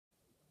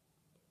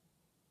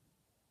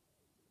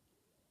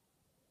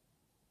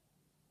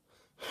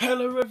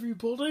Hello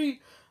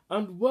everybody,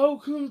 and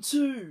welcome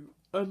to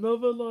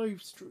another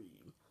live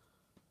stream.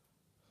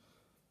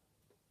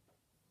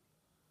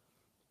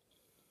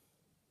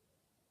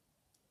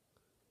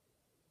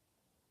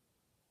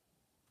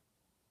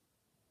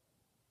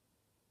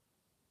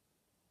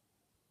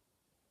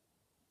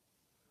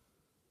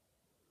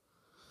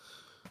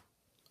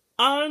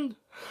 And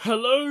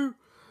hello,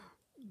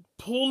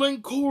 Paul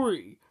and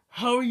Corey,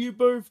 how are you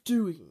both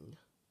doing?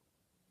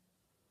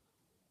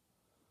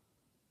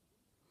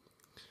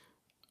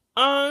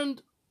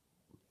 And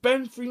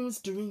Ben Freeman's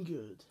doing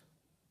good.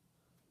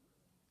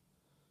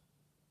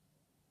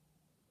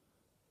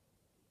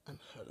 And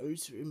hello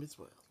to him as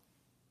well.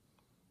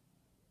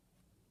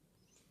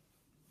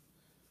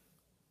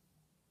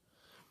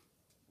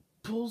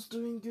 Paul's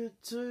doing good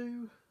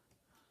too.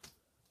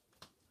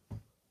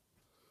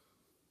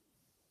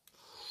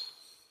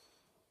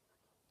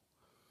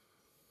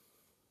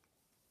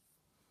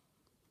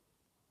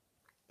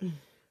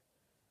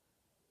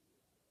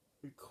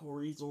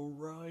 Corey's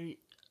alright.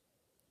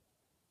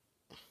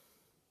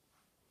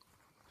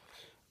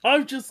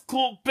 I've just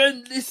caught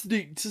Ben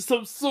listening to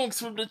some songs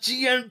from the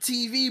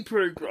GMTV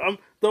programme,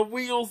 The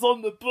Wheels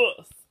on the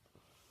Bus.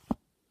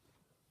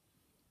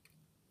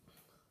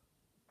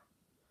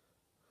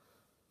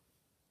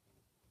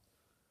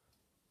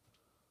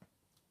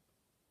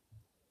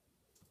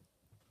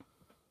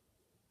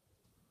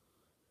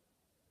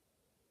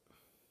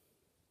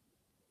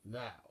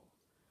 Now.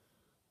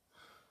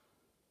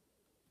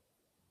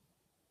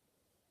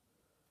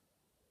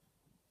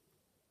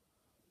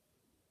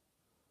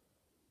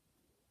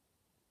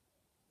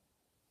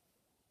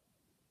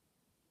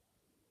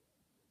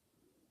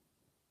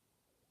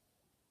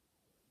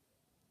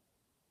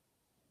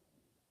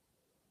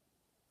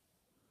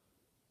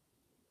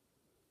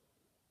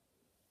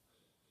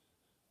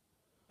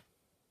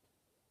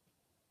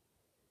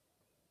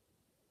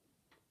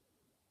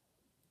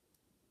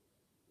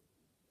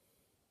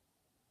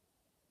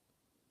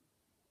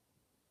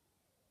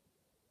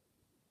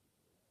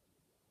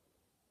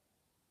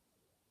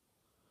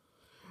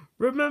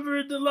 Remember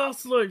in the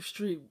last live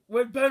stream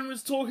when Ben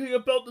was talking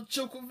about the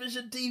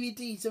Chucklevision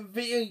DVDs and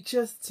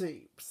VHS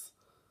tapes?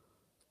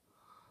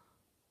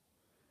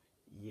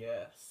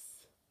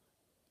 Yes.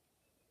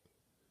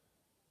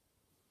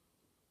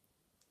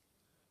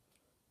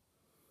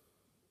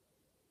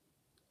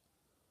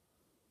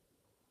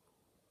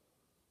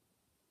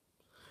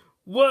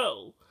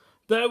 Well,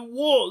 there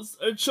was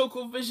a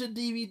Chucklevision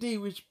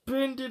DVD which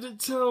Ben didn't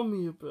tell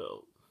me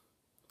about.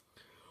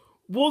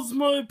 Was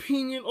my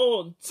opinion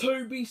on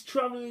Toby's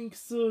Travelling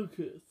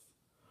Circus?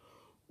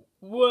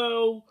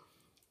 Well,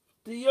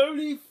 the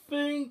only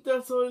thing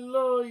that I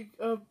like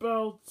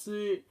about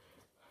it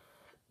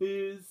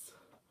is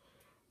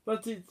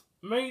that it's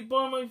made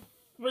by my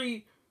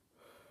favourite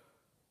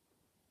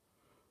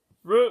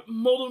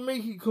model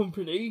making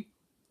company,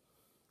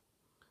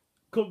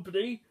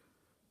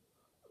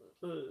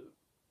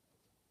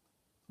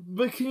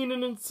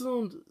 McKinnon and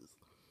Saunders.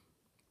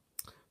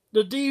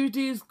 The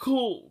DVD is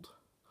called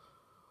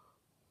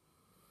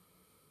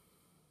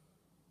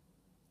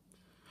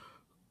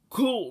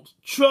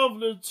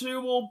Traveller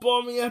 2 More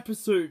Bombing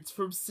Episodes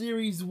from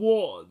Series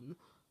 1.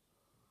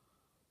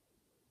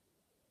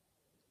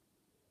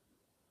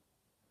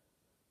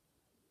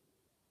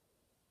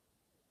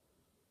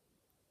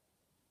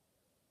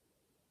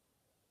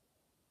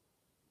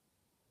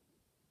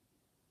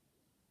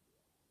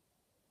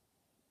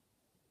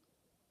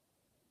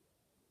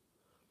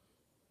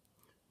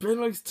 Ben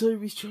likes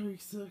Toby's Travelling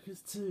Circus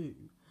too.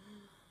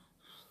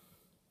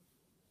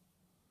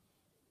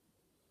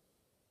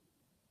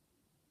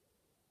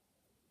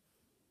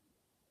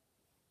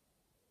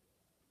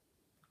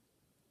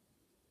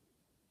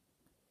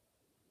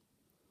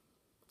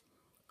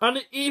 And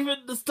it even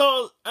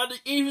stars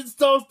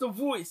the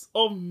voice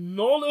of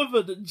none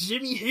other than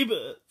Jimmy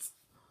Hibbert.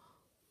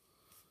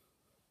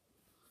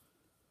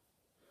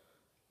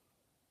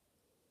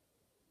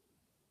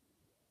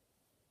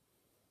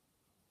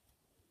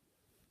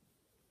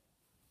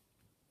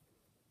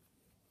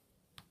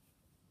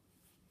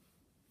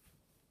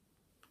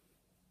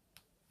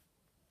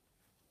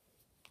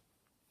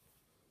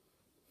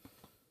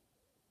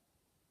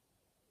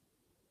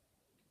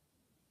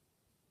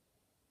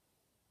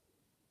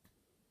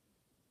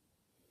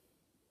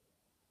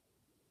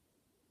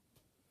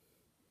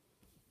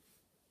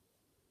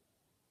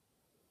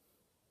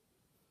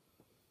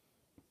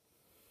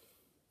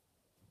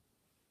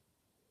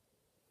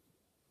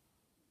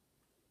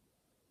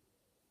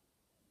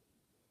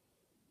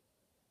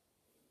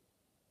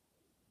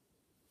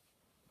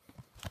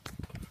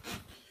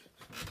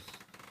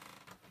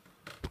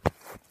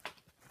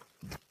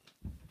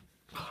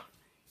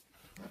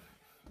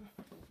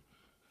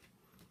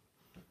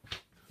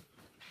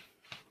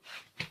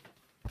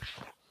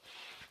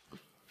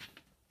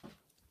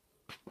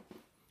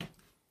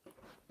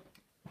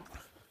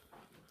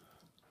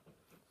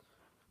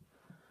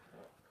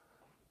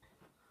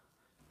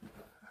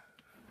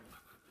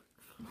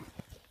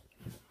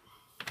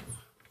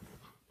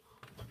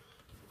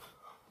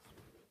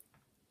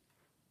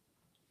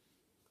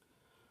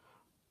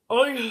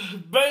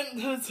 Ben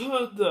has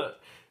heard that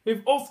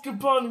if Oscar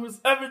Barney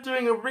was ever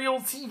doing a real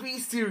TV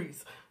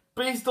series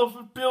based off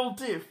of Bill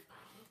Diff,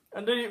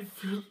 and then it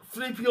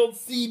flipping on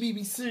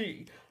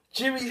CBBC,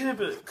 Jimmy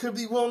Hibbert could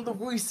be one of the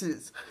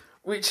voices,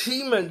 which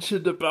he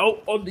mentioned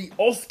about on the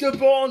Oscar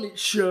Barnett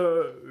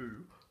Show.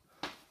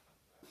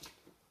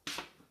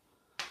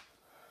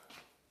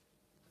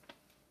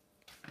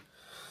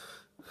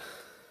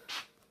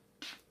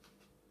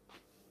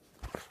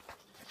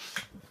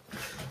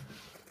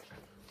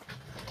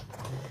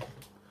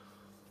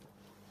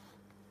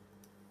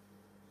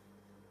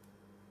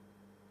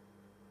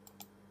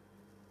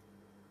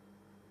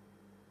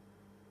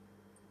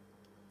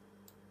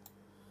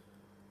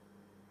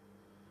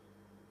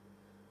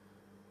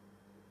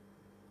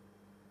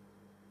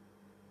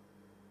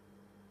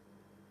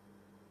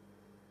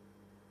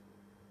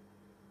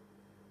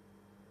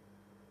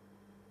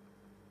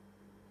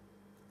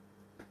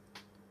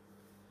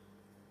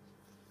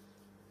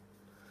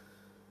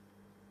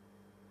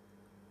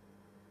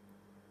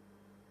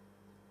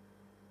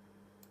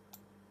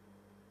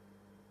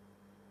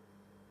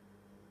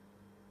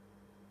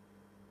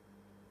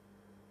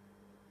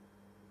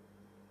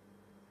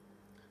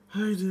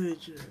 Hi there,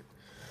 Jack.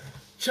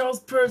 Charles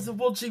Person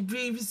watching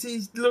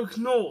BBC's Look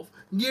North,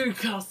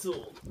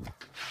 Newcastle.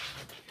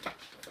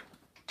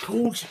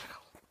 Cool channel.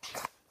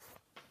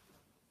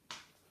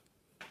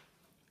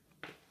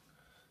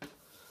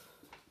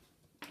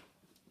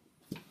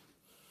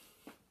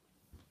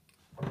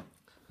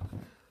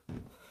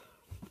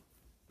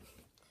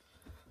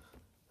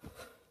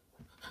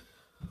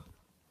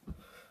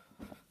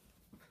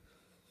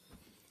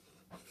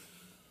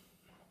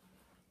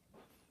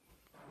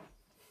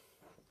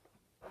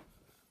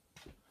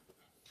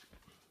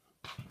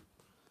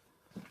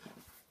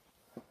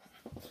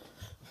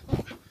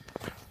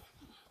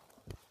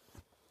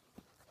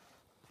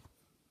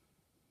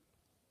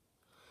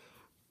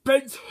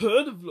 Ben's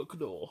heard of Look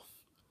North.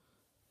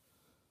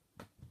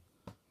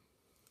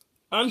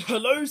 And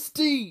hello,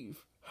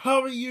 Steve.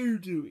 How are you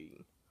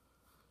doing?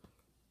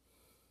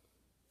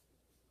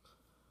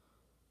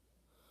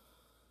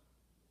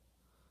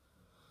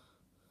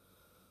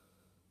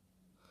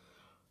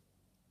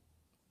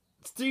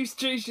 Steve's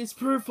changed his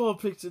profile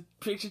picture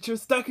to a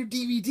stack of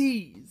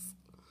DVDs.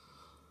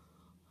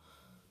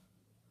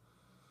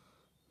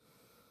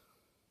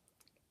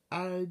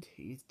 And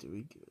he's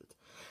doing good.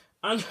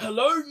 And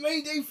hello,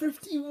 Mayday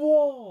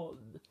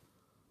 51!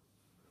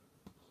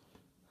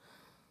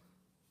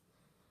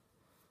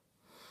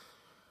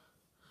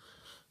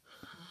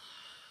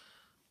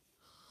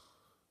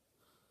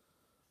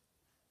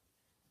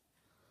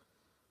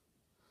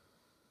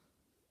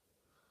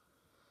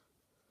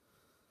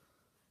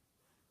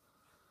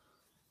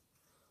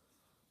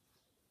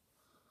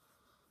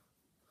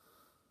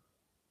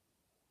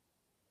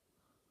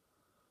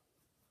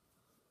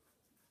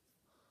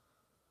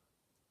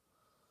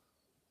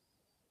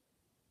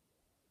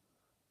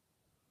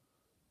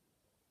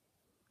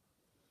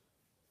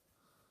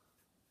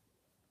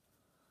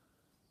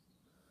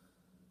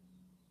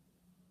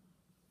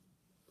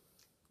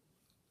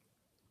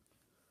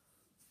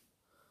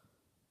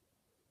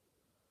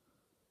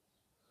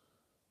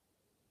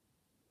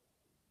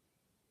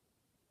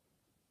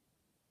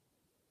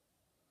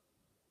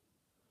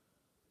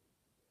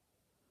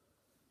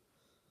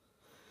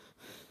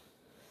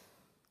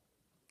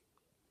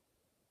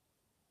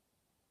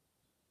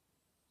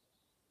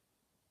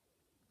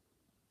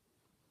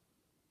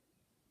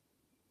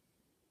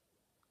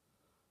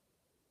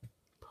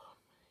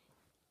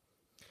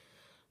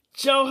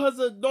 Chow has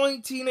a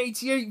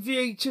 1988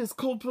 VHS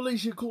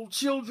compilation called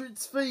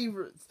Children's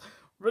Favorites,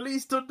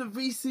 released on the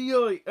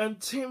VCI and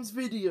Tim's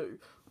Video,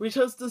 which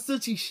has the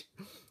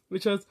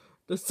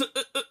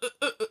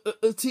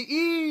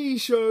CE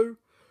show,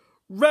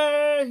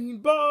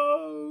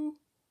 Rainbow,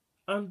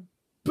 and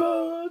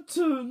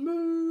Button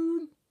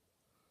Moon.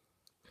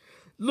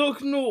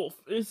 Look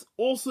North is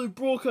also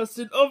broadcast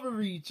in other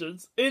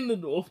regions in the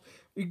north,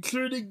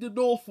 including the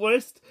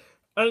northwest,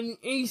 and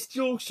East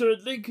Yorkshire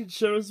and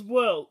Lincolnshire as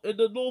well, in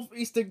the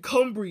northeastern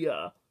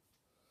Cumbria.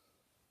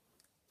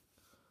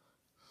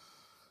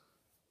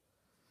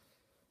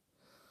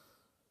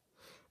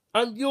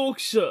 And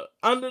Yorkshire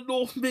and the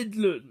North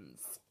Midlands.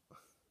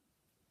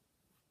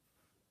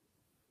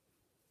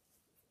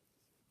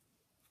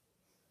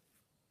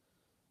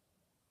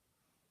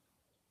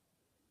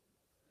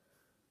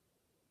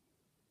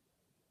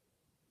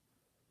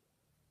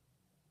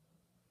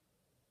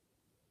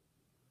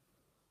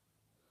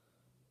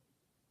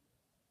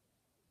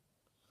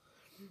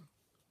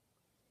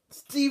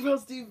 Steve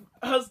has the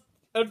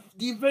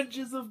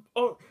Adventures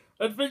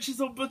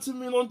of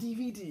Butterman on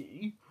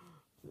DVD.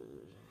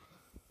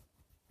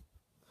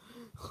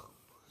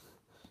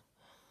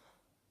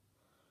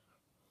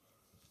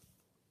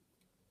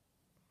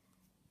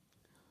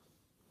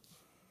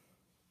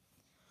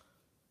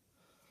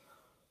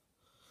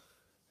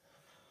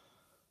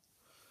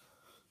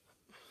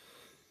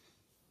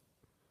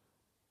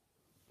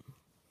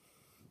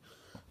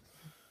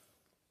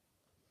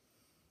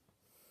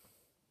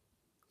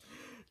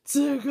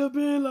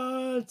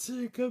 Tickabilla,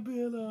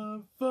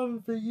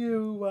 fun for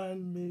you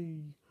and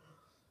me.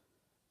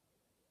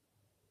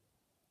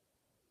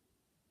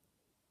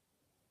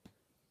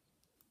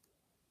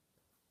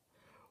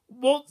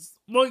 What's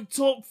my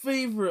top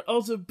favourite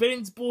out of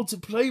Ben's bought to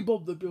play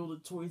Bob the Builder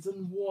toys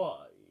and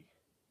why?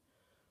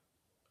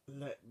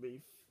 Let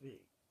me think.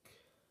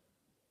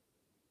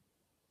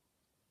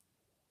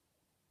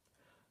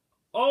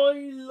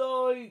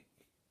 I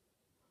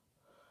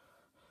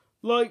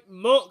like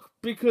Muck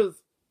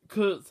because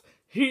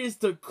he's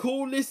the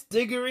coolest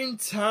digger in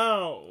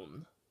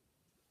town.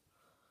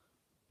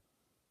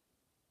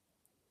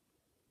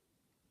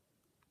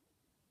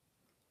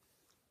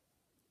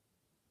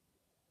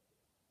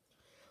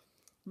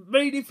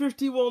 Lady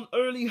 51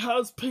 only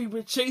has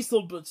paper chase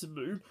on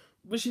Buttermoon,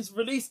 which is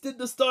released in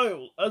the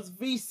style as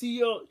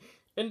VCI,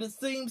 in the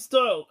same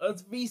style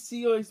as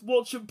VCI's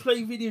Watch and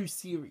Play video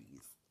series.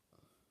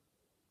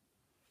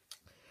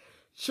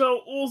 Chow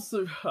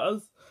also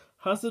has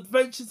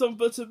Adventures on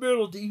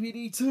Buttermoon on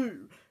DVD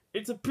too.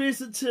 It's a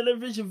Pearson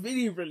television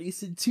video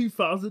release in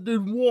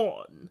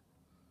 2001.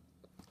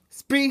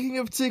 Speaking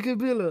of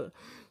Tickabilla,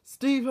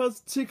 Steve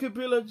has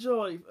Tickabilla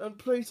Jive and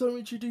Playtime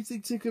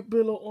introducing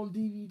Tickabilla on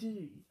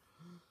DVD.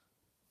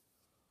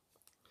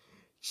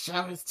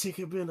 Chow has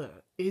Tickabilla,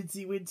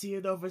 Incy Wincy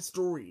and Other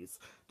Stories,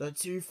 the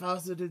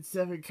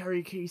 2007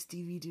 Carry Case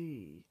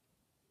DVD.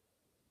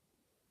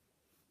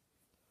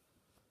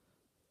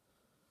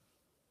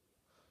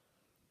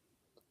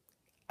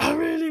 I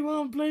really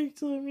want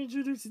Playtime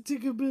introducing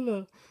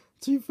Tickabilla,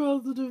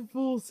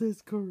 2004,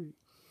 says Corey.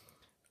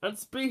 And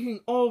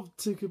speaking of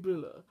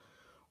Tickabilla,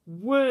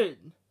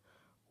 when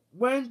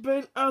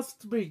Ben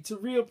asked me to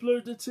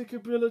re-upload the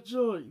Tickabilla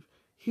Jive,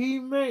 he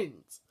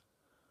meant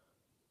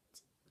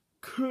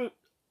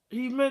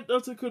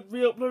that I could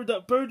re-upload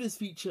that bonus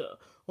feature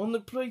on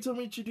the Playtime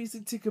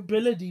introducing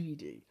Tickabilla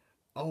DVD.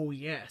 Oh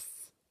yes,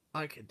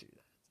 I can do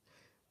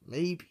that.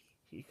 Maybe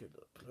he could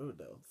upload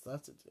that on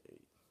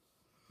Saturday.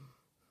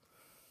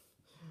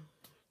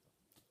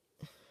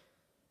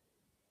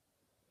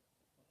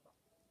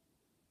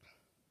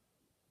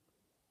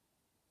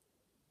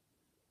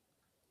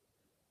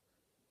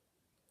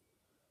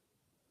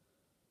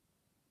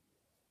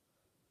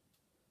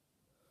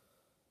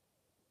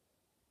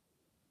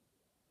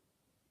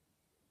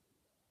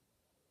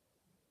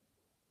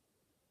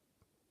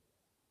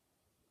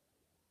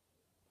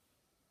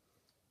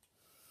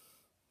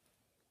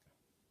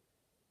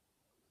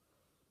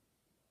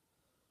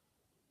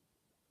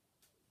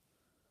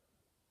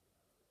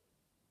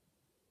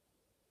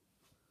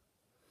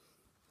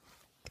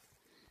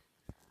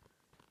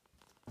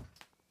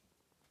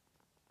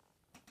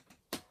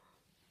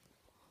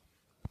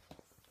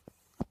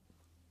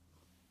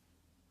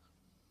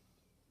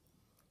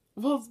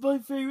 What's my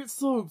favourite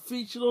song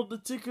featured on the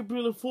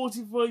Tickabilla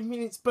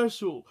 45-minute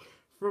special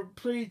from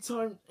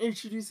Playtime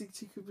introducing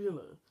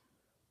Tickabilla?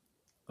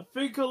 I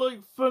think I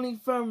like Funny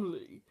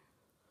Family.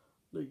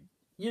 Like,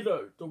 you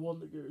know, the one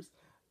that goes,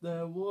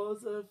 there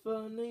was a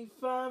funny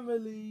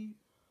family.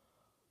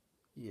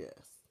 Yes.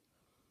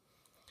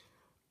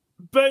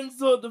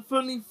 Ben's on the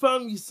Funny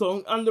Family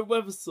song and the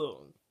Weather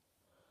song.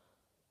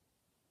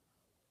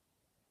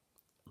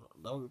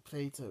 Now we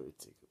Playtime with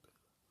Tickabilla.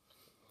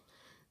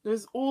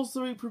 There's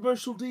also a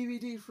promotional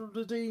DVD from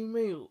the Daily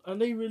Mail,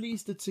 and they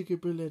released the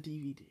Tickabilla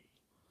DVD.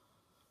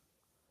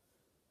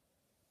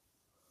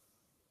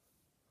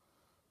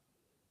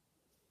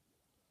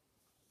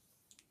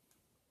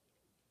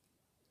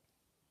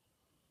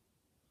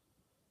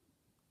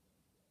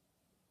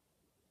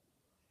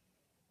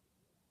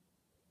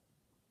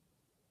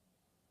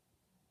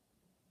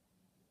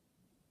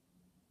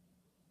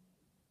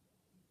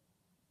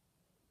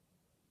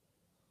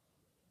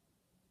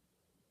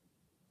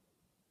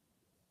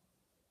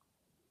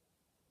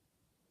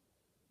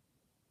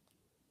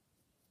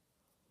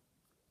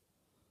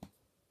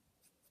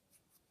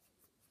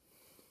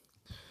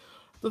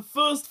 The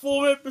first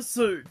 4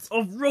 episodes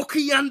of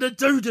Rocky and the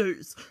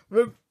Dodos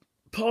were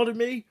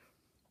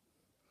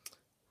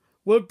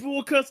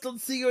broadcast on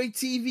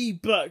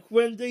CITV back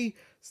when they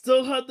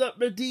still had that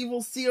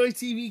medieval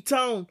CITV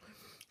town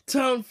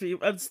theme,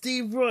 and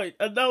Steve Wright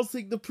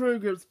announcing the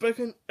programs back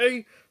in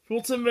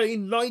April to May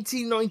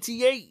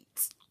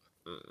 1998.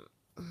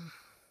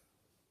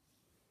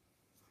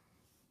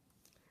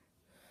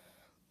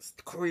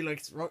 Corey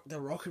likes the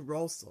rock and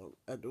roll song,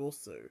 and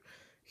also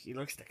he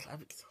likes the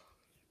clapping song.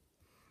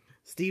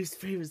 Steve's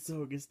favourite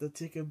song is the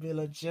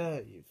Tickabilla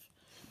Jive.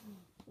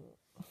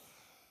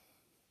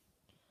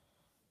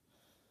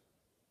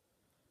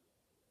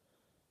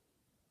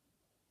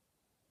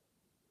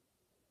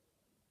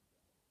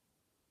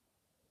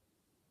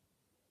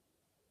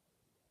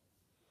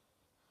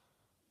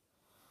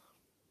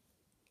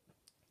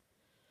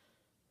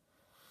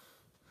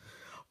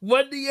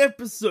 When the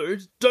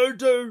episode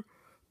Dodo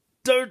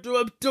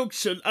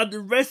Abduction and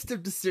the rest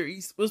of the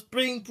series was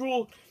being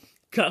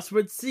broadcast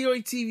when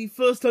CITV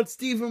first had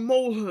Stephen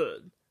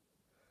Mulhern.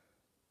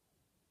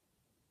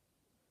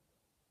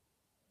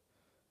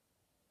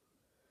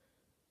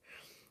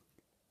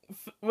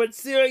 when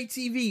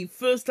CITV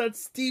first had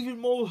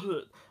Stephen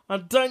Mulhern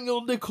and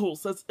Daniel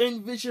Nichols as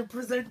Envision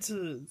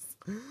presenters.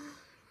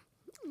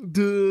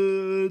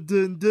 Dun,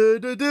 dun, dun,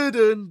 dun, dun,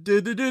 dun,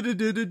 dun, dun,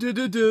 dun, dun,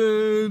 dun,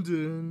 dun,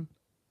 dun.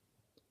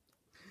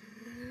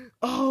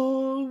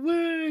 Oh,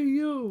 where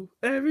you?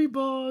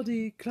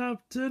 Everybody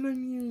clap to the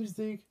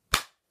music.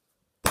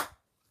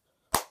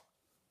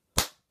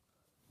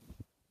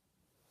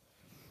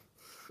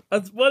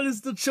 As well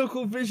as the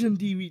Chuckle Vision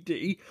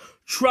DVD,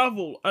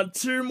 Travel, and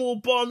 2 more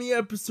balmy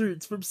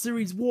episodes from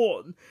Series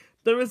 1,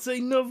 there is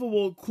another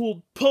one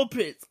called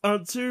Puppets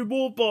and 2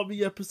 more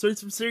balmy episodes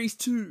from Series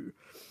 2.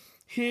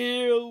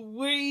 Here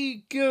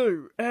we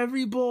go.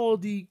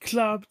 Everybody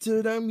clap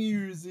to the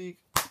music.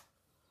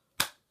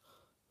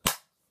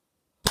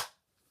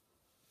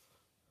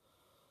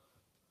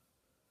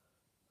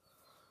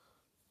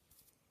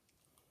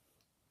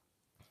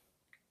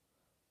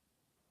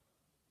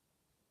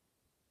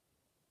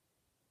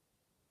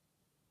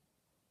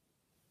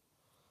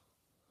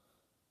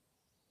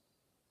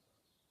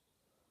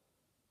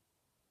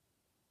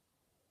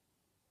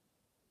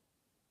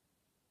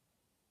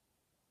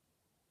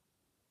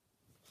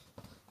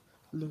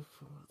 Look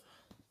for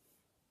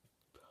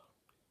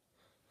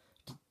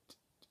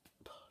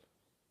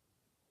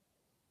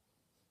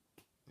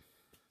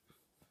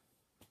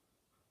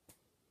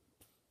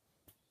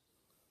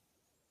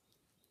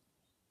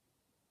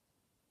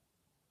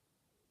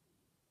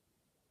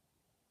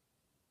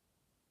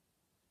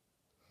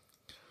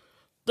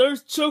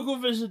those Chuckle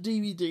Vision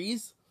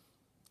DVDs.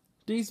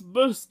 These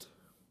must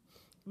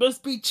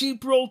be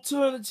cheaper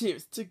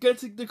alternatives to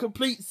getting the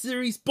complete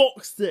series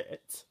box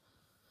set.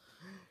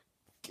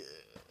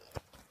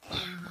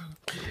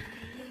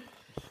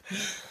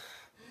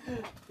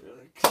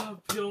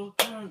 Clap your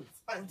hands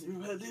and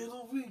do a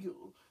little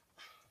wiggle.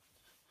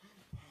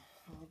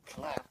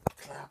 Clap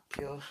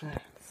your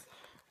hands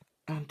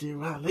and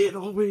do a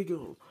little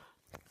wiggle.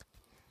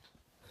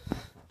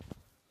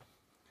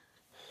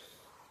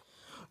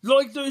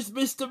 Like those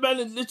Mr. Men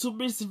and Little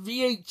Miss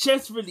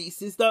VHS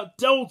releases that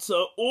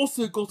Delta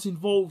also got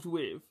involved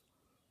with.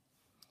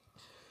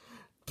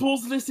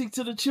 Pause listening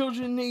to the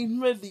Children Need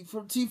medley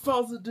from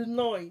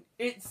 2009.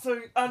 It's so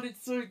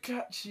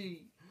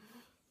catchy.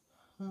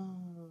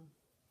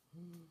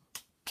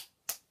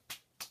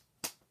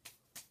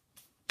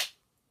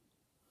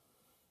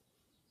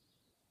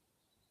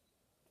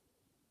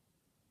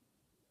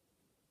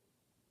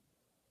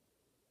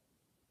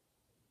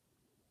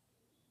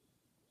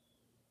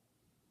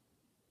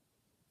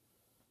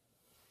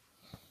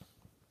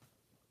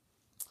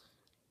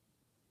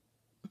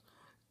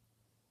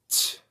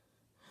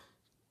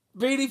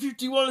 Really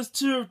 51 is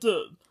 2 of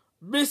them.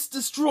 Mr.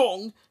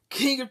 Strong,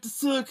 King of the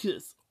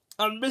Circus,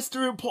 and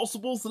Mr.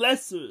 Impossible's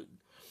Lesson.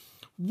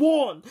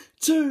 1,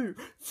 2,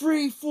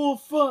 3, 4,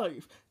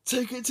 5.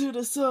 Take it to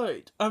the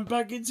side and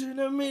back into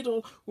the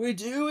middle. We're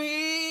doing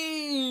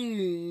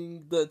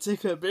the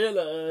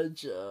Tickabilla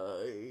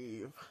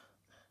Jive.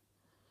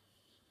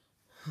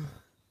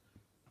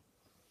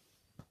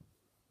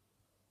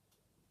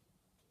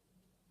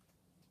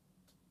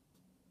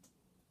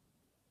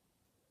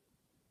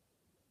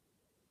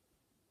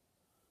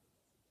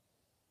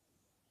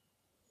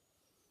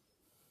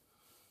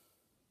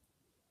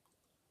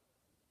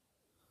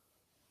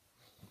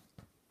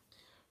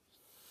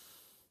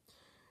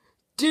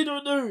 Did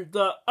you know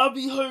that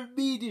Abbey Home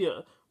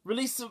Media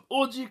released some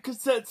audio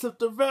cassettes of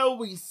the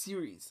Railway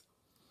series?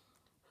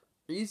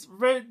 It's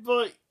read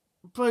by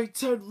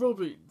Ted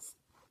Robbins.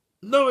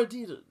 No, I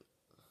didn't.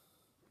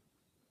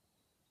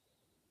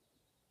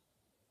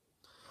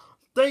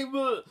 They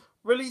were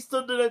released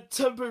under the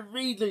Tempo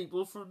Reed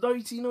label from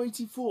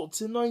 1994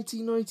 to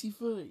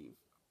 1995.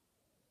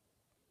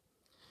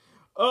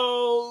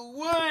 Oh,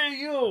 way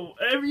yo!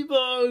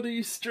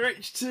 Everybody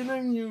stretch to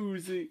the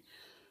music.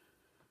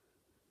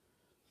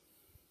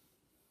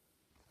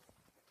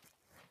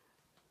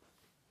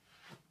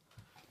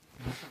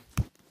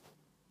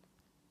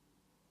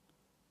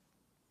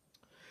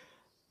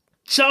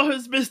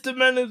 Childhood's Mr.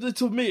 Man and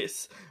Little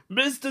Miss.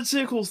 Mr.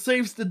 Tickle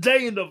Saves the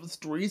Day and Other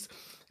Stories.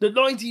 The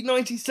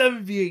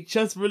 1997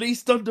 VHS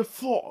released under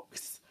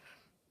Fox.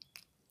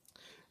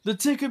 The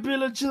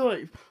Tickabilla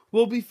Jive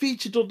will be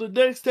featured on the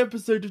next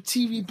episode of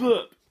TV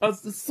Burp as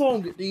the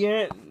song at the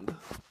end.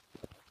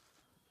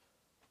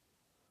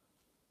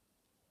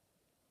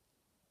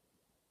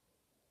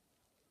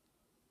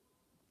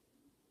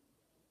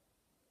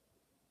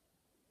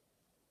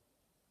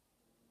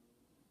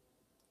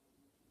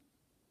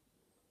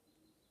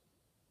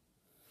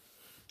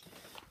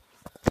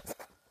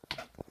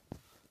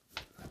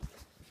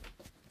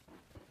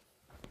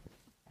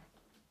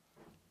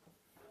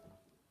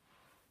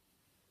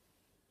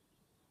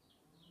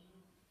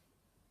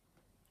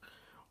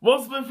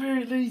 What's my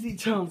favourite Lazy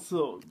Town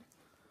song?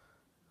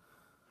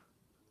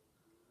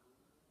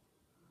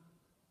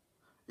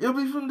 It'll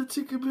be from the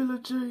Tickabilla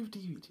Jive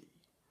DVD.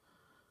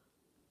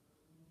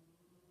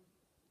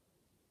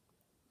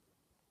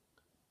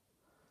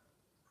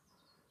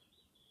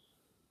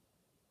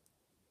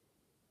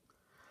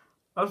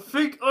 I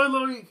think I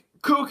like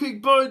Cooking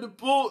by the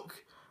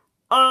Book,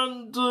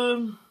 and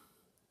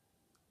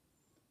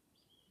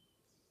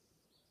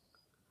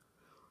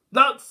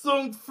that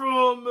song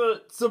from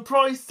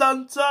Surprise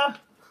Santa.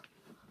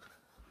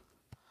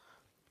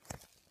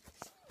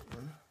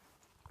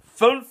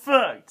 Fun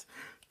fact,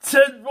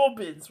 Ted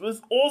Robbins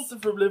was also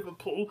from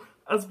Liverpool,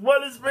 as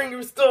well as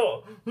Ringo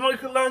Starr,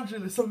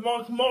 Michelangelo and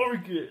Mark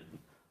Morgan.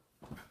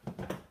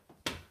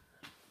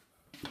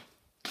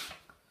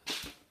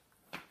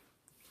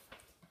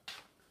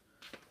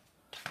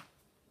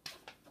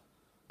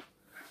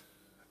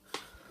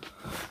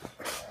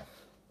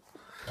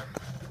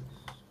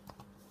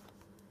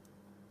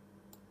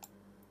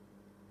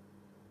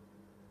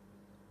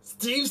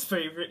 Steve's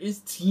favourite is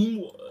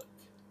Teamwork.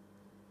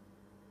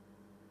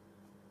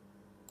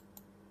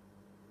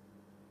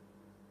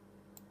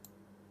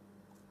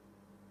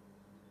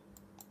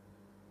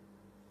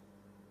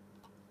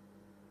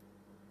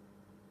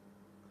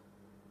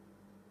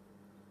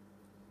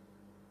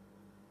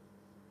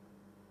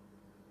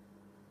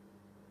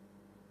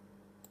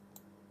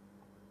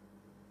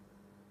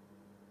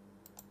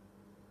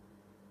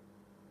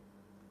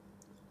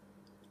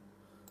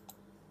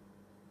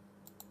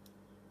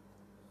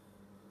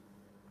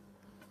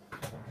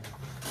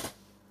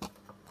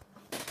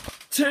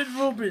 Ted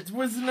Robbins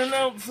was an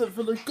announcer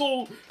for the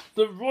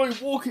Roy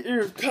Walker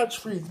era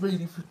catchphrase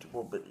made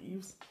for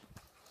believes.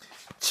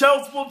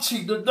 Charles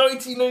watching the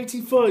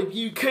 1995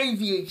 UK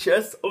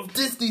VHS of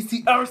Disney's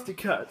The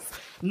Aristocats,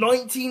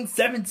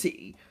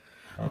 1970.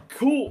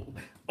 Cool,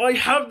 I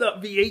have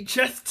that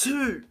VHS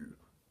too.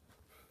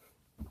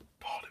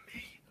 Pardon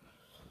me.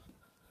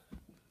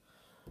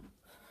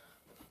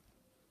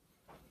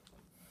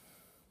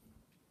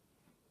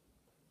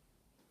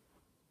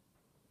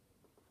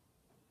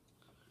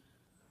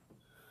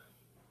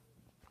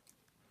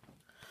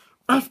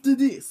 After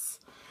this,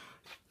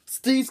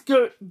 Steve's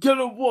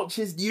gonna watch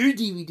his new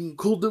DVD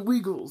called The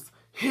Wiggles.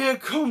 Here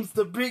comes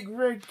the big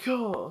red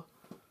car.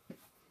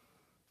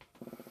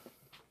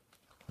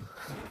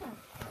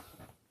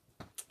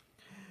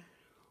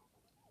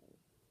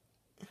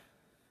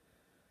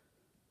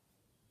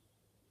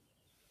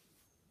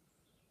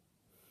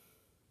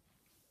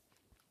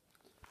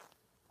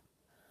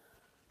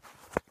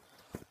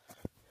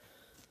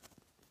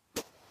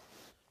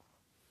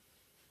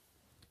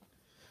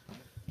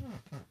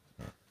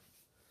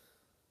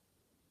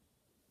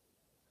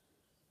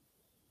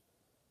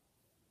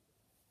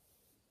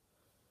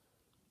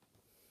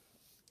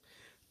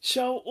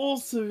 Chow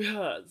also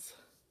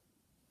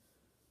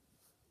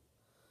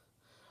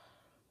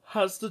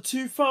has the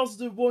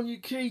 2001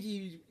 UK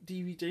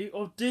DVD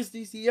of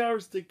Disney's The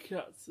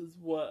Aristocats as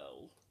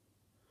well.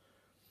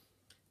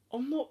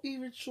 I'm not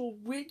even sure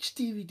which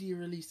DVD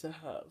release I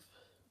have.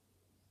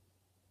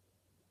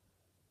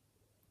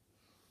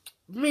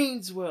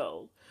 Means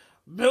well.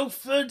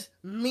 Milford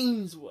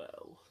means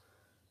well.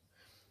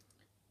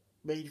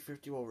 Made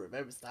 51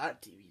 remembers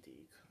that DVD.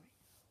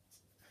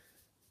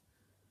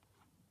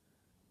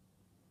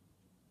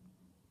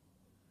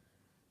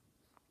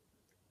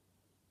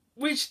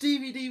 Which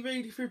DVD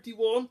made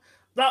 51?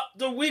 That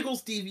the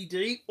Wiggles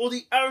DVD or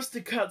the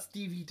Aristocats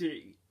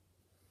DVD?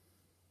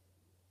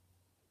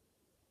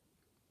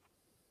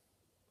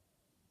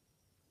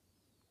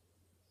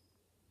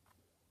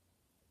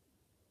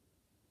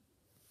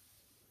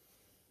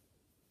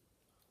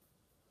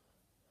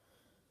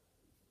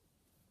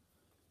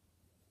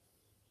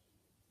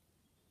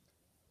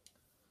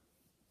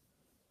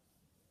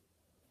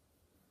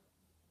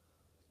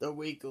 The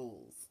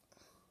Wiggles.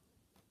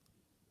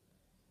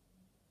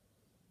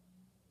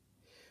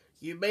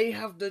 You may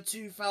have the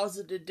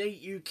 2008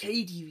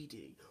 UK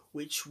DVD,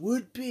 which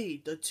would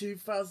be the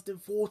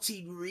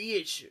 2014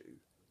 reissue.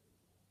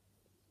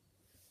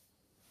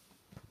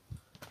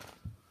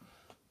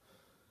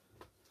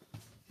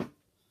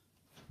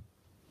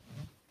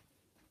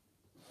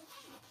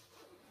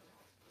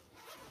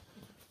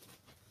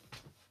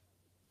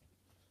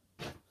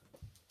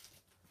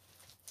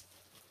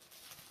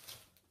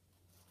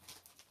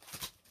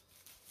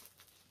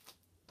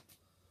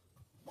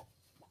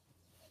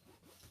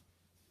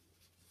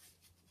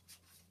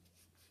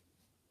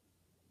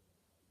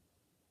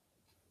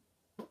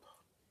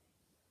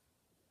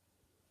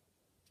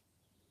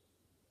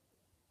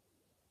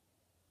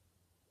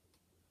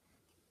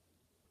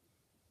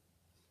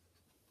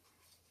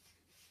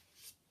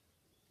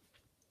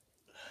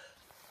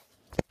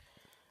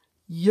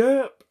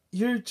 Yep,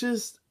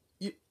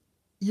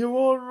 you're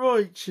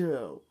alright,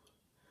 Jill.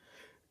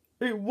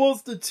 It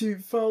was the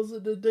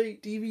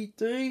 2008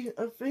 DVD,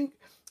 I think,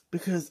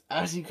 because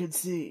as you can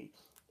see,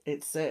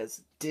 it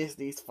says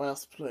Disney's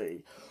Fast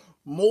Play.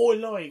 More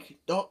like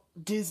not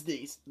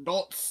Disney's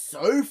Not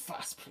So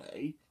Fast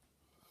Play.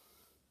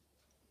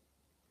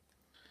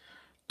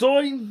 Do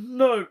I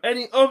know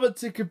any other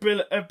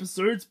Tinkerbell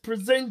episodes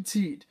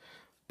presented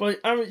by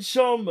Amit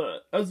Sharma,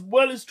 as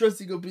well as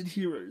dressing up in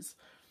heroes?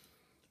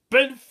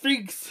 Ben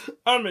thinks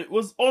Amit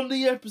was on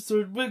the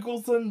episode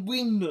Wiggles and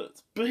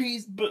Wingnut,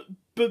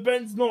 but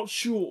Ben's not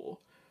sure.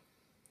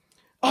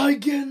 I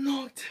get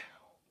knocked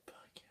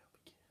out.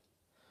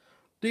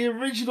 The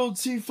original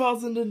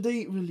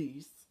 2008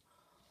 release.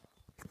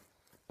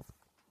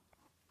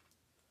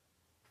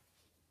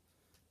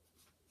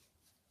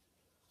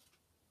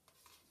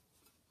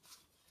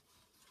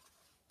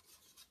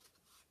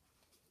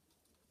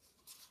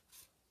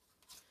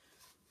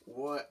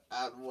 What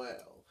and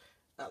well,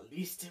 at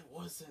least it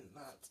wasn't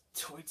that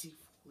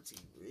 2014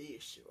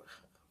 reissue.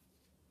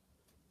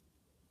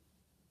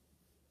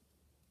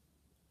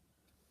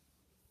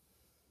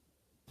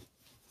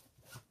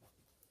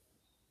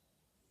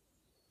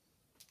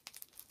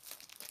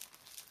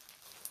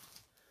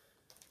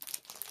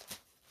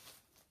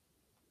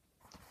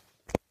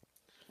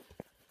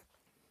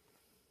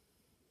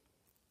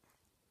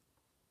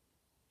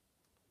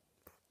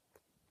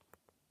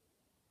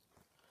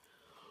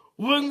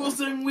 Wingles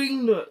and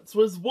Wingnuts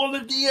was one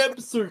of the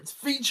episodes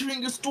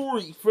featuring a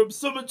story from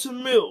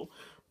Somerton Mill,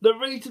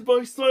 narrated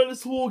by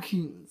Silas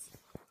Hawkins.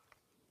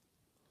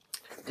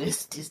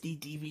 This Disney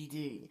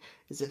DVD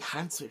is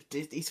enhanced with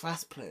Disney's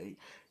Fast Play.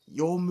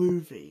 Your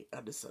movie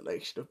and a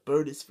selection of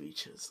bonus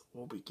features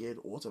will begin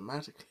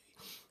automatically.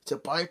 To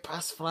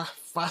bypass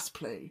Fast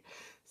Play,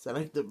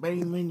 select the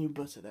main menu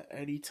button at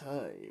any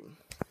time.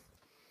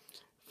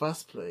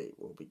 Fast Play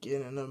will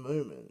begin in a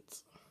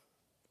moment.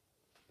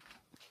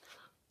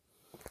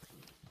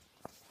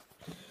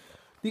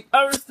 The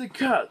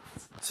Aristocats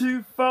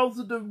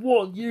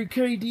 2001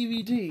 UK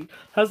DVD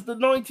has the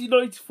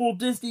 1994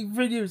 Disney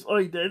Videos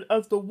ident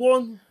as the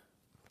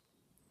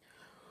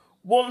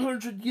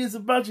 100 Years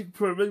of Magic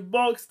promo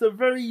marks the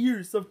very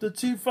use of the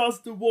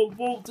 2001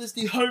 Walt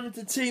Disney Home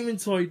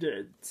Entertainment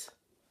ident.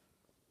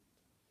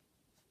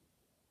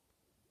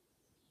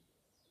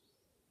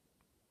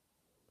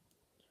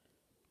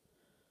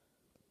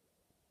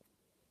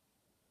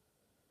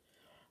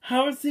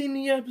 Haven't seen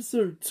the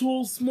episode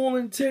Tall, Small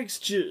and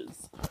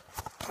Textures?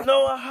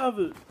 No, I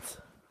haven't.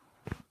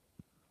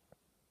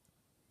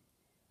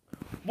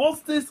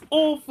 What's this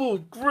awful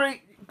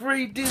great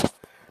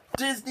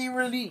Disney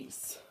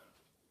release?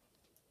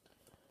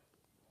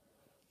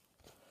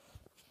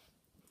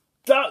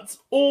 That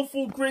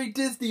awful great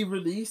Disney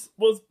release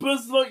was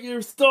Buzz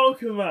Lightyear Star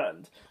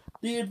Command.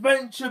 The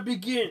adventure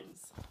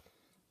begins.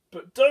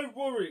 But don't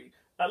worry,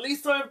 at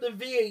least I have the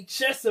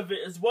VHS of it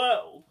as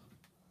well.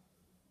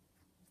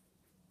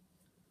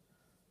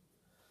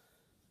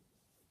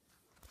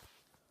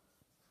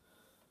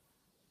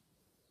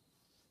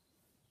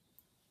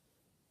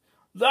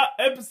 That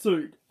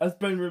episode, as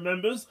Ben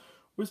remembers,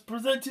 was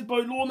presented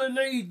by Lorna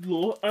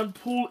Laidlaw and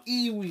Paul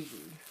Ewing.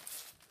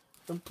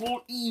 I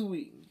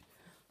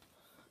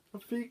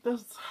think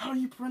that's how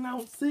you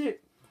pronounce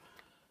it.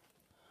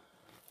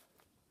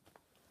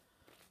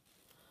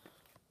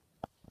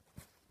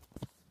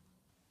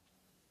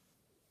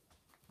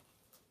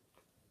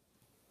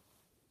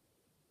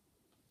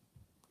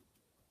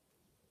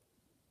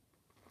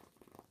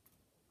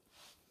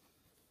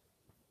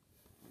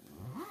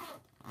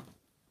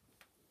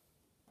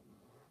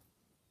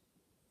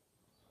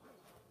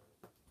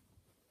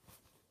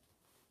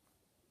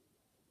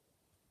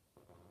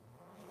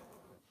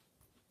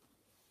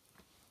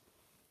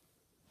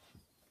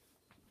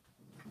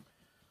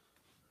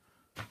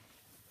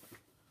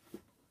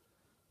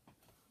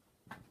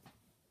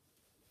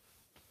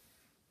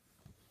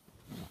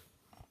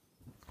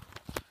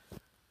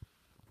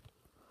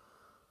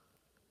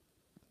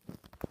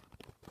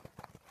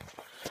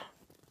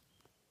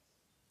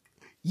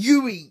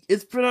 Ewing.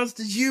 It's pronounced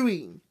as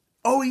Ewing.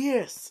 Oh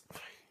yes.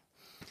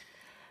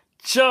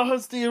 Chow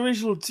has the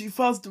original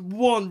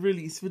 2001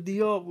 release with the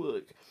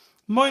artwork,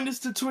 minus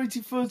the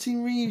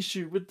 2013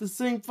 reissue with the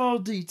same file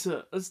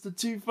data as the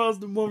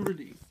 2001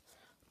 release.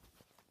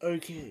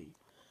 Okay.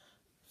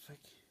 Thank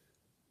you.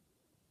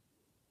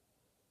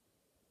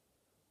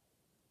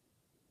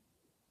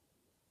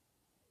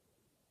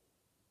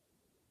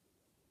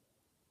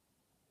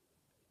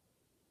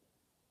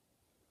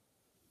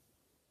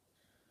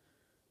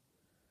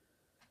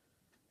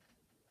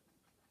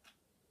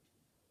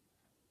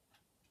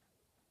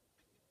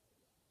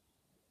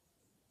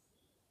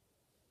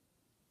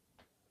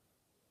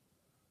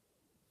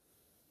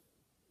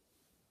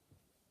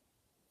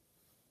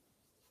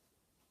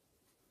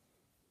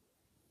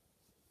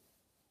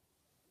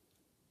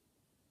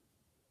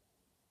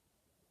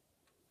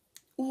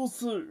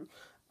 Also,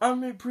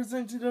 Anime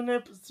presented an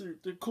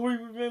episode that Corey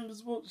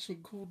remembers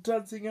watching called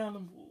Dancing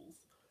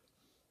Animals.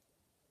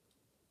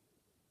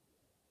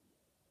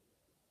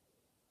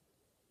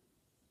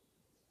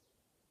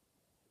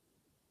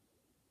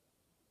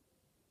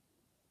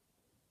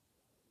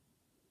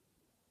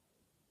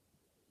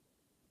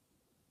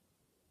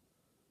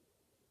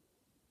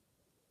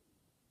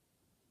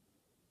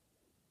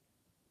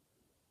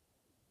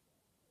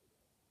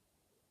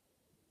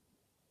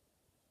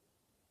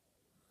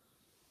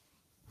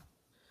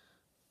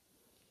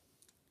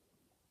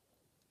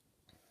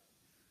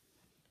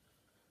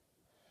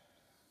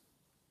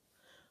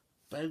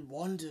 Ben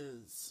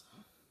wonders.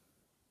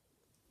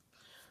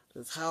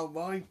 That's how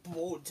I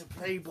bought to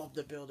play Bob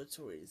the Builder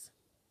toys.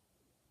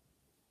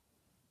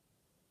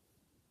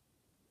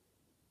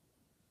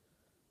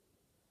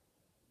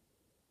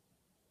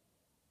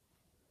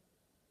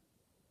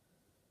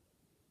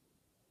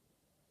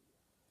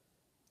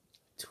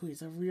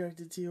 Toys have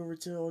reacted to your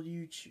return on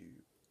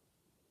YouTube.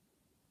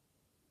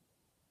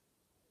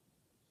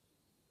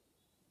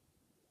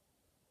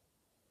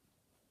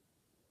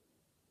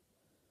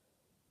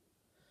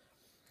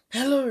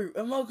 Hello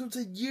and welcome to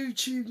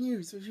YouTube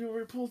News with your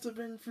reporter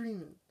Ben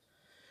Freeman.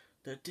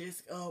 The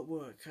disc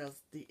artwork has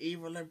the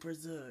evil Emperor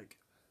Zurg.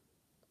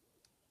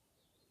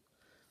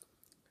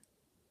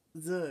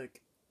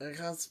 It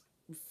has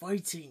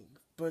fighting,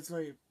 but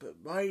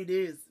mine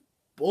is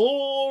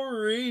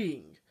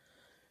boring.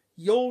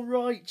 You're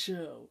right,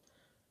 Chell.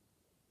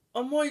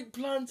 I might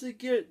plan to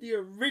get the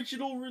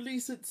original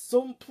release at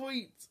some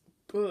point,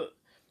 but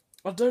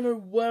I don't know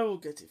where I'll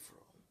get it from.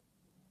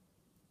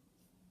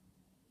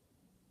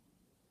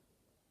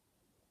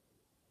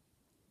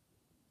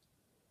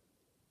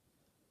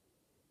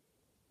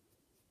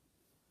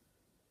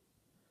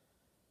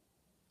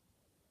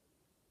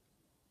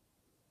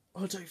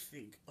 I don't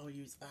think I'll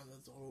use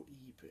Amazon or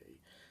eBay,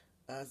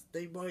 as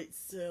they might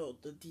sell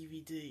the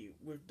DVD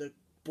with the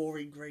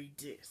boring grey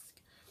disc.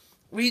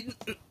 We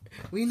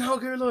now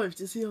go live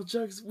to see how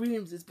Jax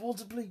Williams' Born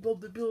to Blink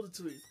Bob the Builder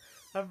toys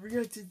have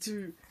reacted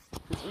to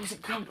his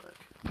recent comeback.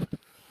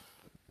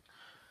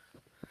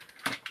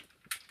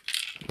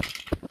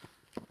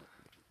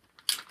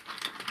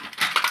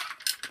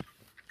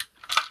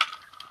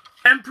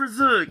 Emperor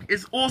Zurg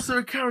is also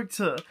a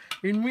character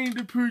in Winnie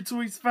the Pooh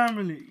Toys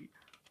family.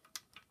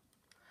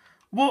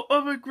 What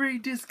other grey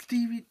disc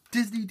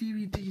Disney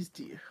DVDs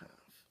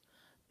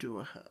do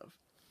I have?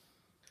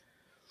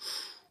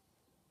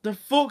 The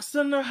Fox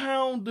and the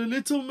Hound, The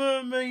Little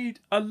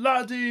Mermaid,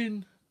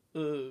 Aladdin,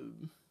 Toy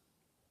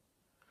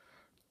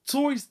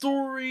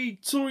Story,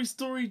 Toy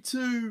Story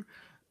 2,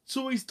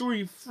 Toy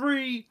Story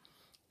 3,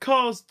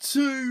 Cars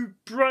 2,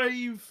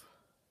 Brave,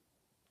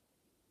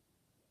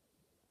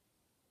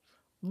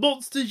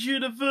 Monsters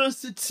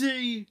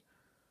University,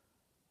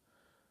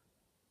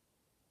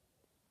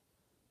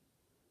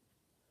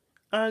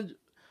 and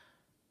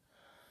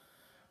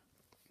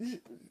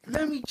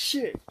let me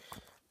check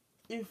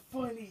if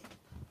I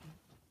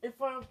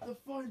have the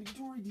Finding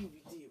Dory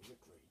DVD of the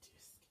grey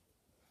disc.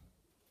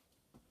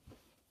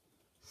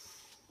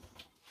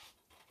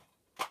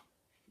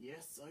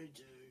 Yes, I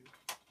do.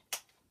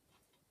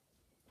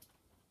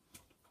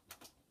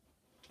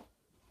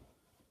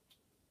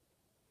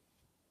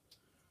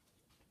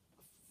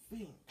 I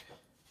think.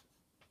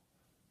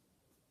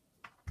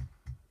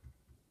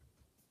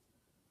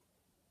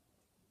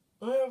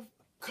 I have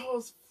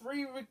Cars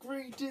 3 with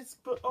grey disc,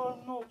 but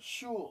I'm not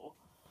sure.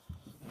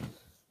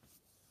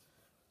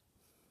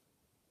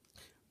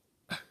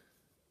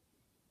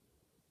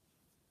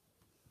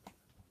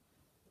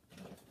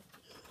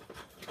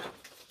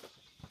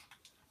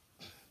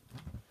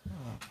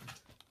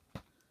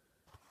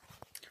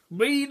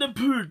 Winnie the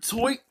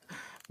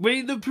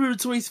Pooh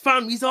Toys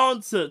family's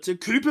answer to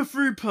Koopa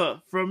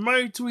Froopa from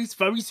Mario Toys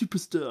Family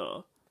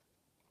Superstar.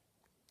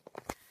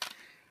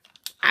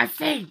 I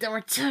think the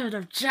return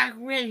of Jack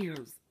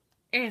Williams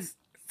is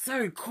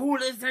so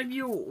cool as a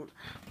mule.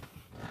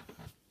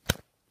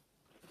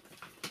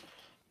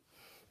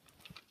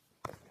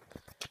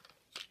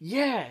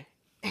 Yeah,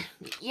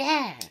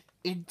 yeah,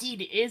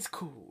 indeed it is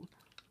cool.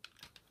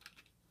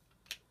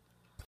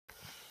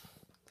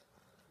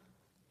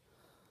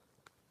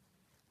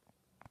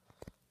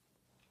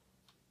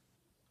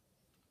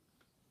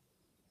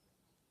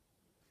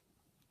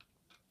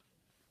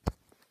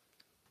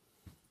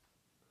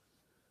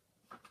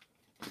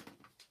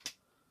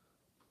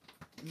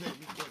 Let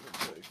me get it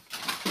through.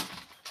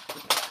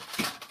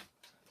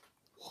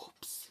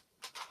 Whoops.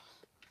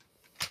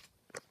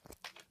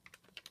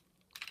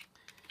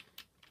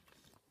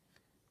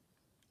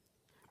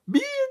 Me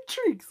and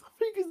Trix, I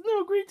think it's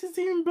now great to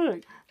see him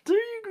back. Do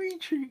you agree,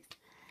 Trix?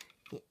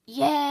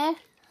 Yeah.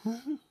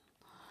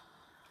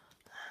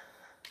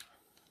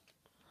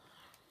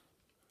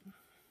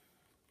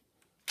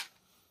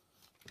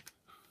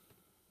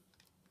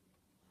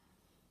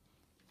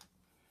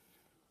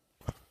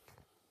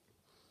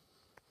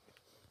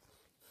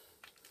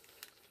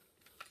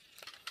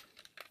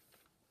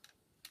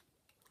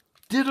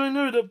 Did I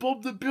know that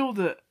Bob the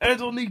Builder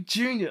and on Nick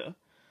Jr.?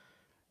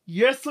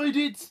 Yes, I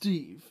did,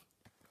 Steve.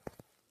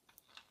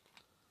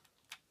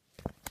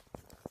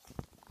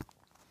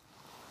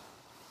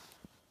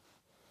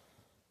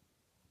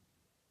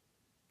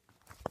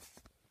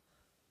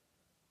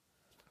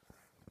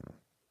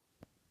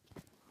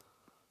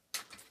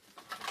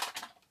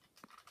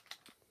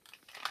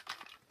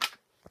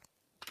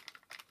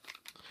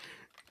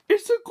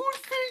 It's a good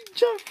thing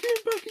Jack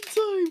came back in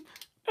time,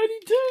 and he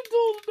turned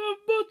on that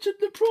much in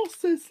the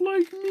process,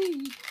 like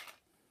me.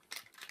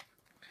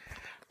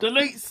 The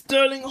late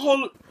Sterling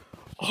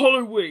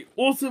Holloway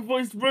also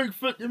voiced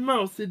Roguefoot the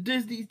Mouse in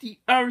Disney's The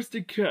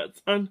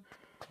Aristocats, and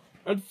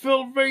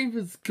Phil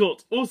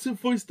Ravenscott also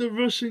voiced the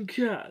Russian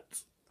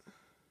cat.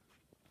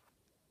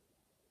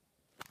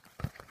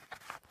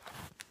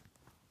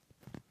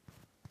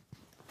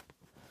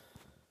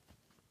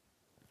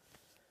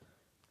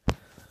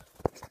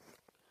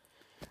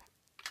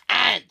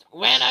 And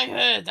when I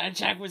heard that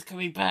Jack was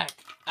coming back,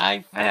 I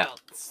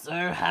felt so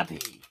happy.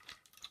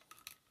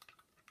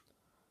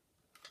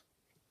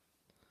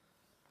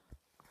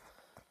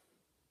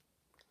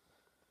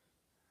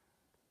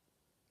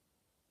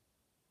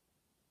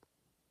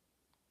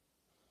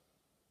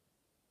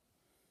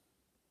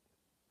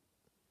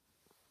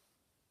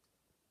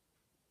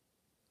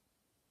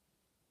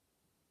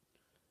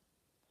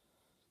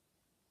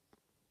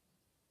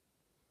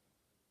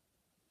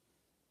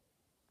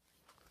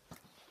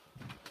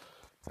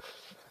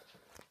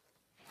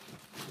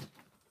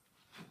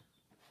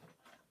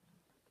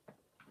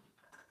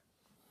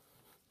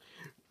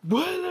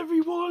 Well,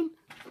 everyone,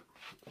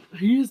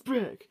 he's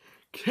back.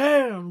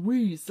 Can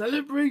we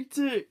celebrate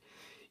it?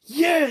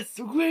 Yes,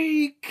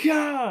 we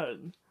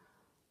can!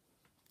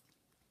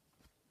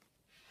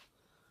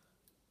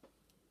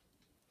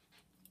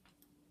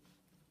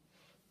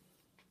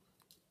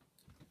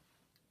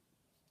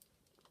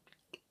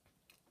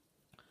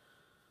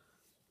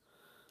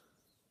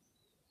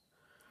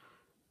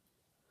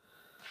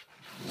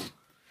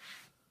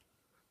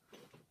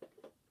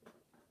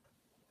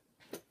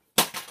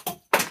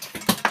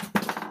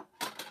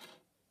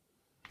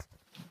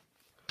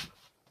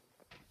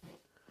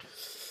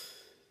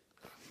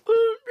 Yeah,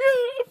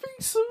 I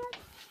think so.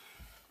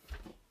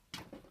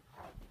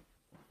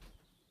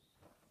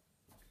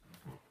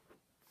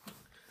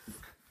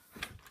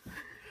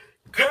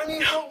 Can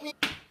you help me?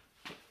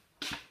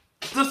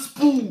 The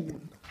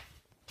spoon.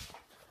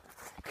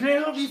 Can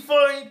you help me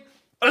find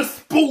a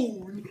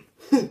spoon?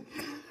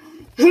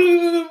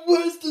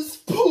 Where's the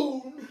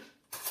spoon?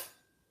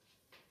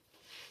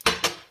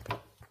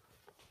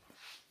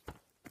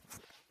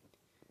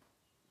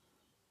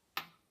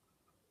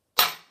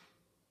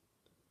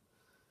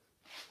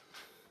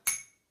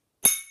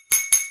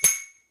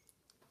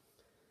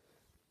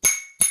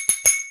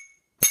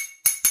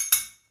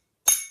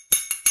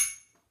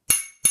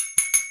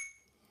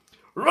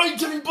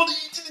 Right, everybody,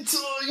 to the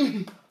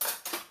time.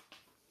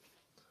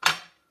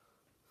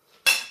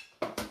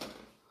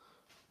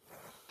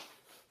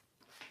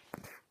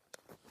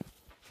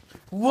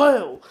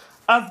 Well,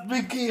 as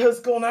Vicky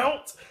has gone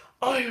out,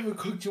 I have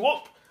cooked you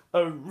up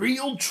a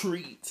real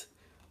treat.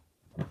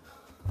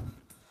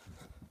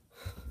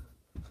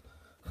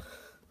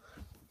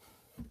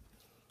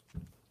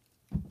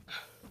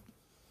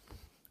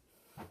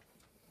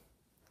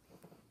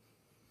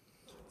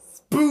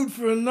 Spoon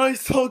for a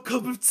nice hot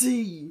cup of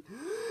tea.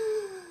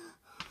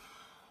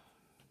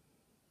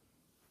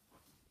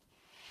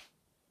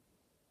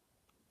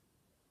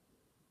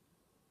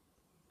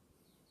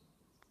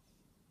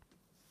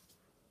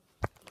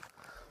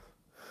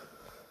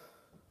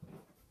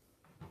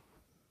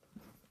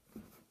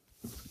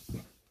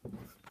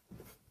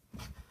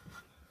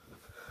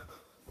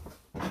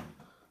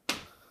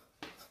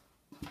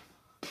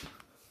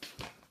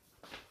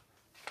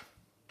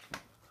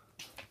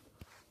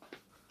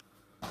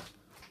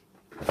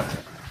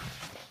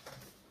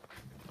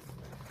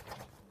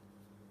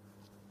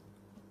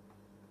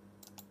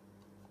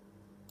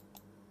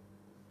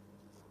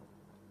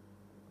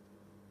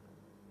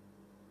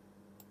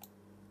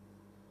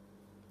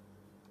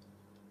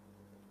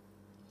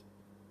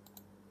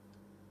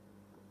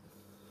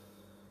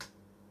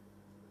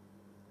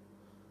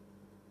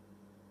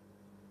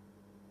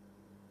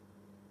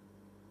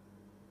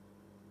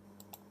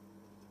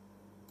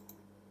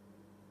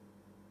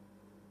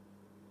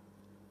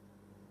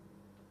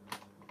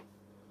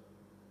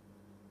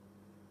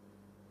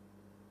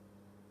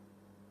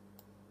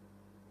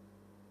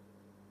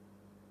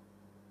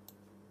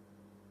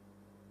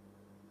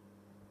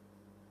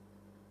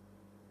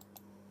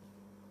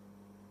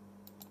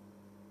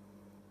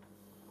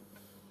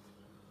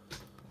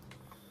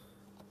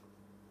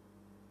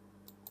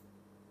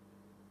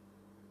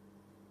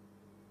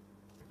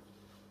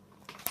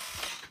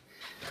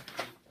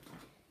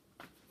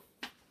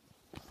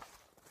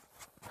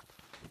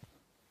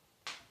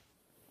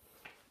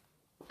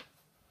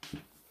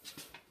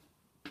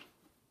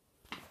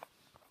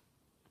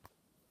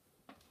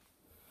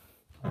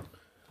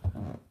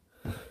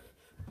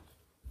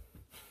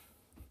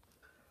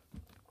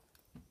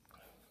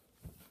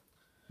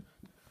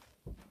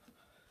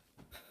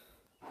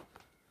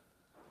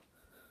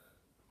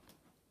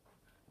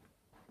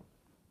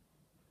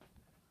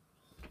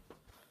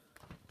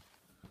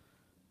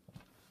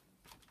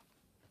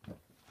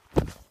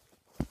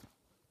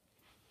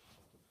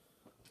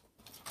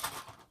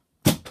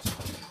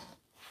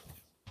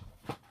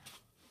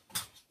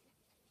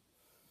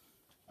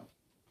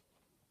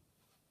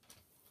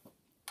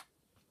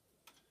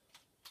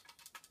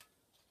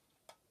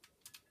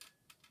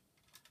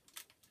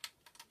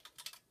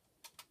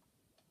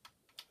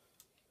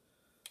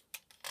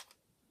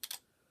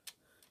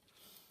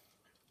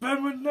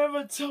 Ben would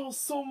never tell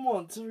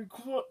someone to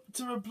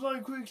reply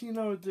quickly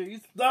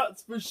nowadays,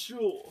 that's for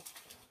sure.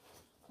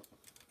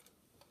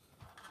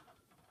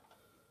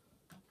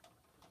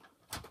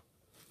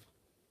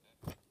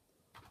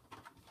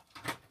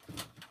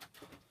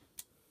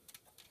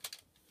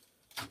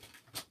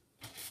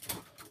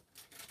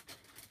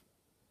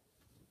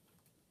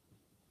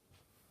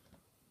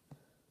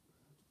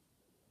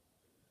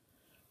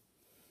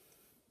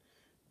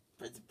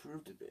 has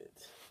improved a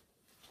bit.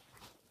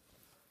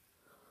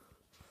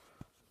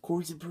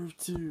 Corey's improved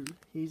too.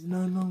 He's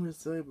no longer a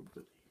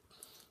cyberbully.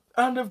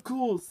 And of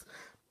course,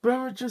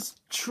 Barrett just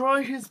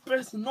try his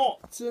best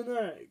not to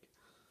nag.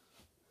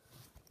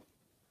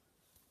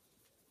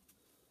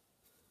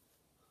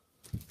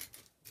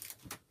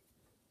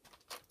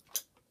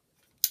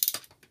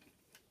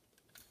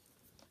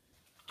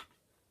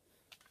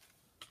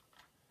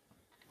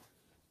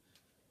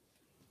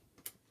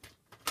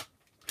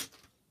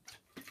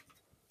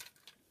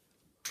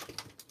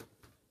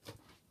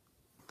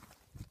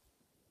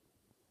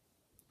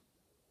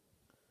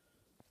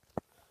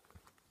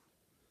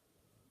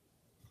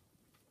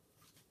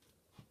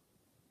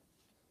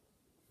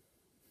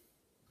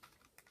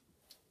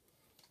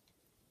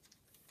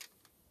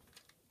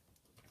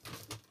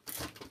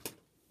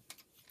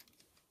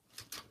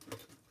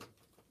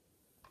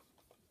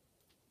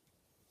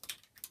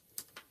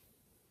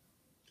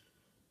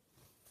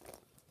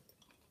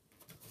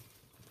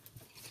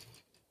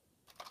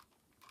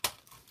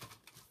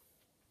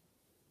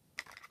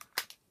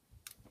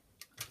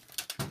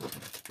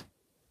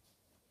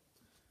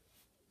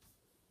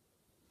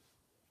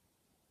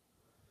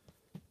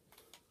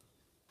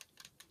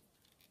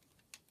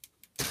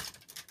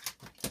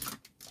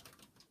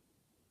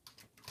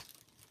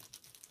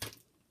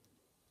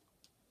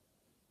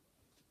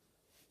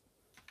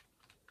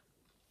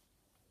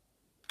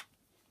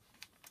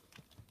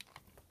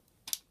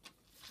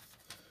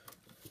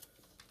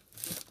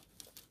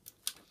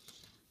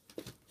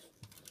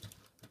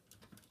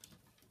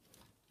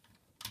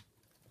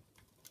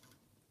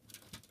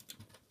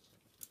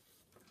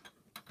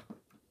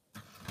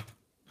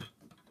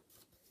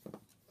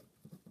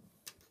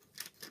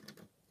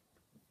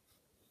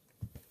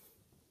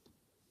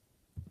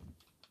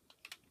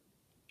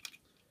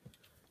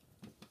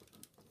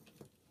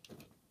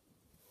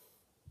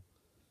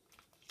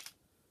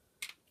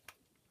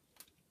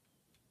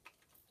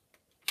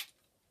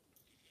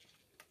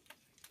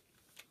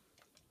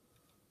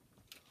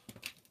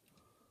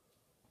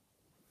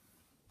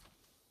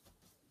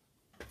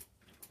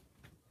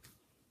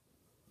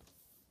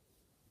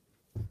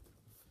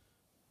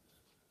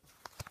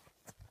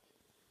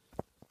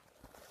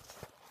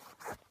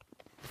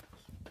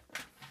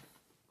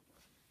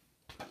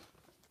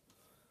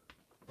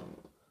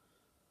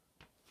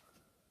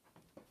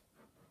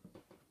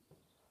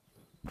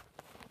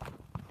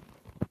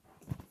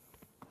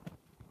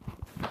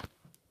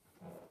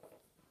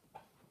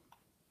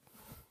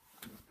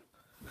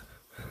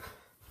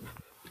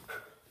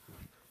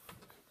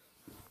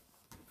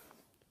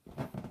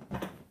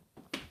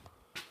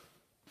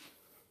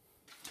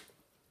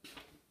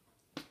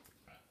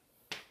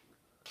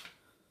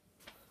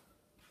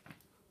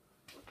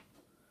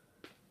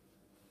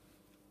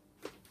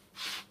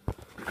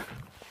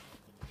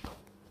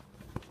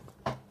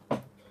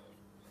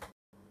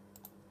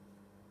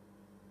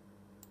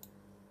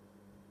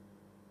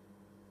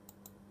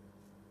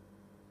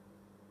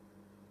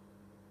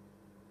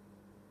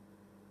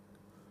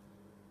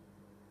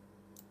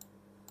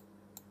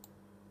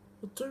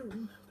 I don't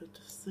remember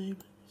disabling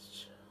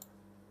this chat.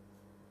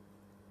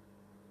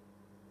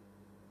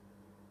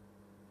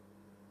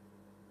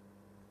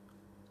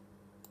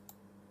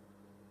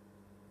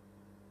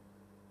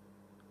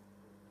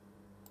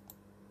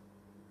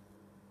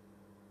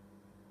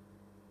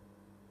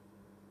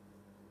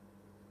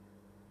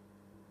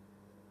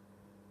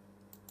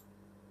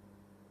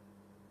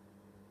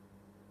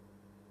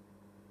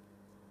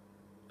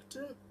 I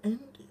don't end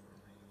it.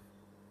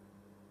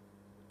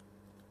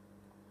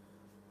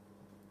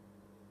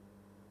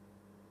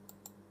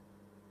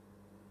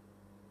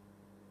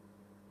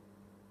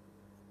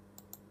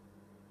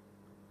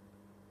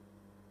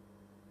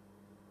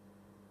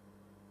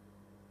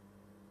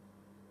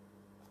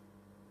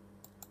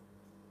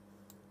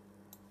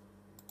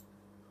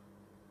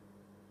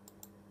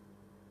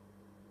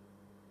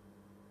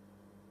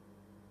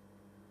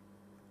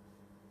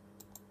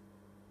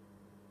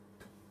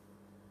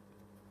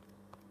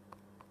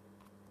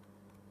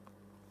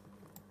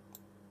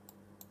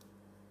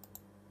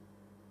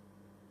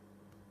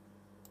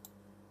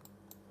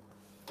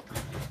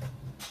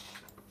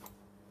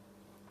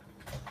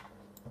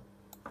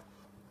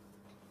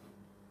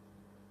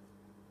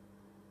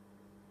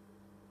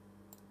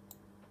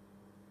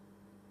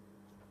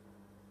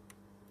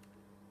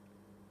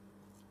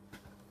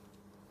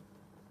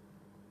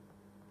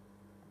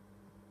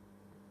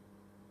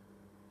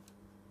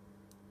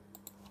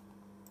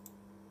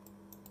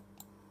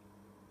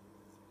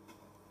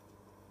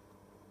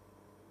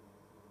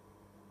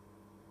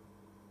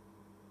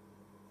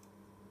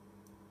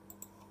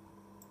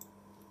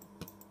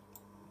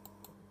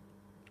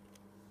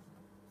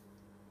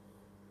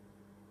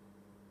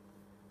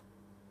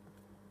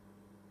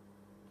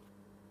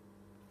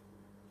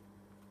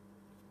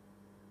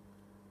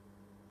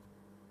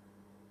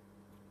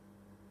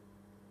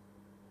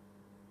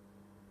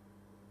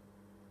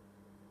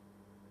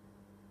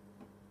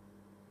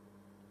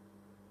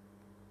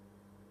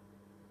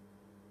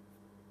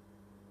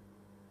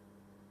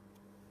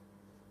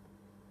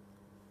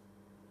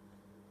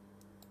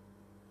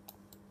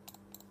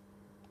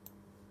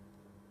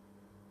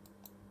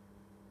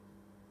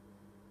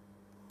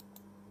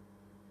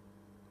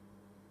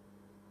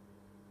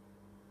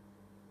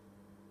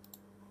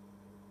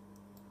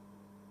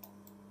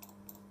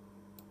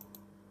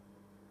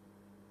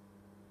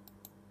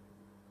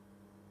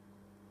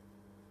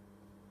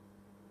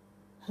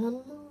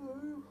 Hello.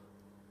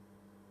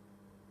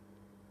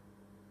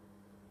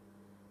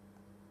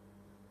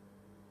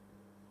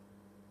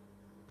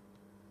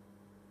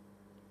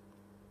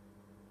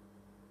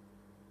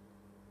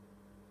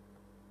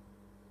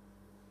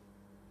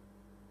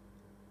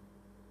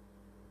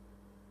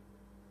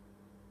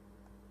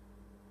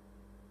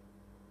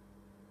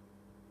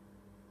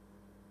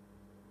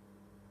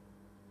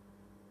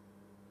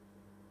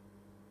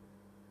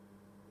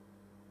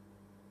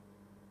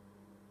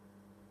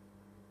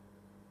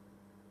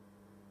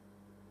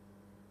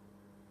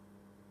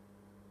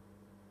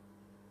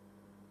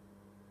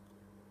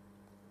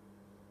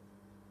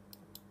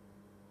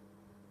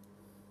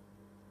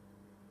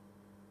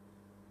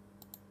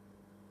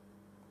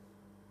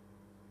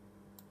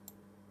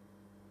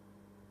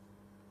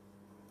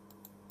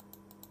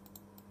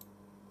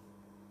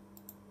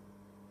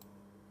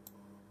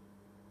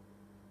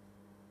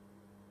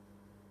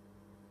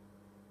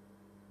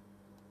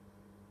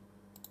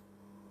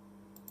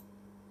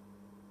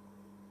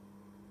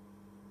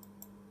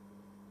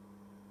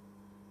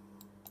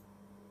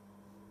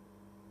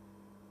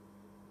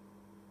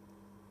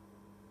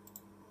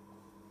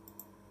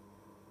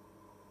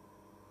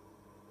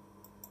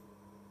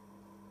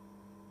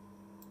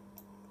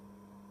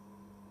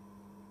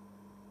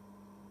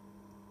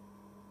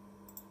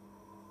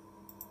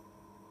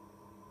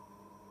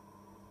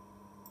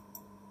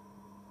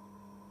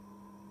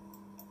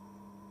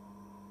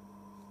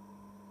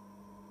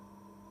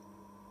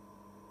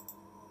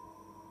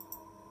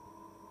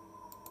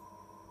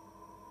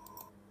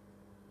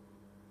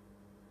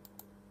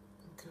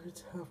 I'm going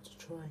to have to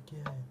try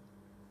again.